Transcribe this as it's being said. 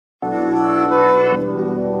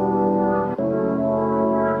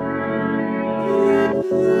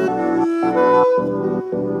This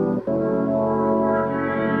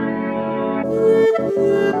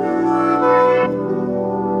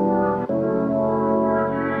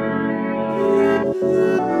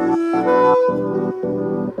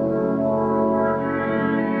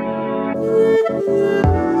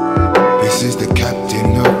is the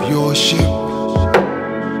captain of your ship.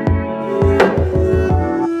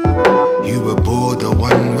 You aboard a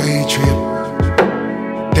one-way trip.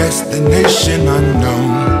 Destination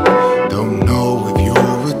unknown. Don't know if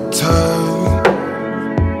you'll return.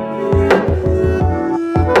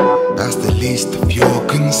 That's the least of your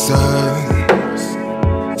concerns.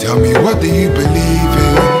 Tell me, what do you believe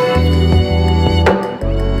in?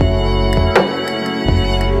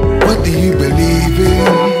 What do you believe in?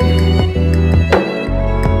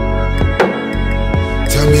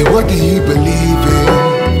 Tell me, what do you believe in?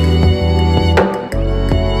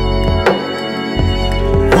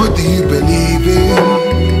 What do you believe in?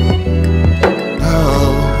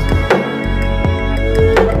 Oh,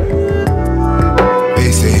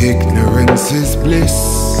 they say ignorance is bliss,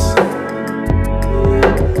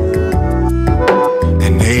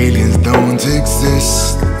 and aliens don't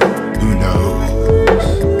exist. Who knows?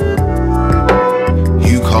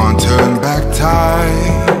 You can't turn back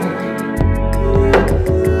time.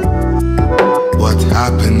 What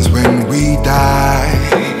happens when we die?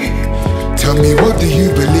 Tell me, what do you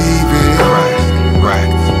believe in?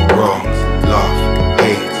 Right, wrongs, love,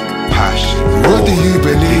 hate, passion. What do you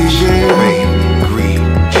believe in? Fame, greed,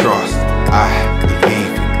 trust, I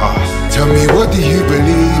believe in us. Tell me, what do you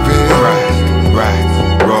believe in? Right,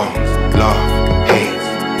 wrongs, love, hate,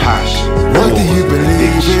 passion. What do you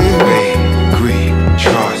believe in? Fame, greed,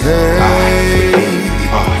 trust, I believe in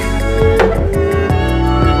us.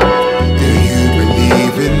 Do you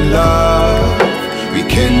believe in love? We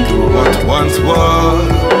can do what once was.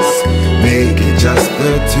 Make it just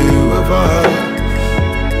the two of us.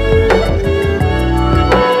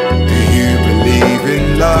 Do you believe in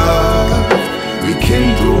love? We can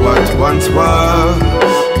do what once was.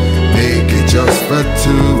 Make it just for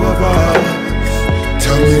two of us.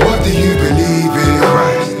 Tell me, what do you believe in?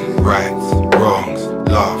 Right, wrongs,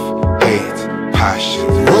 love, hate, passion.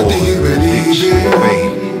 What do you believe in?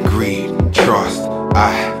 Fame, greed, trust,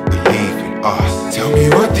 I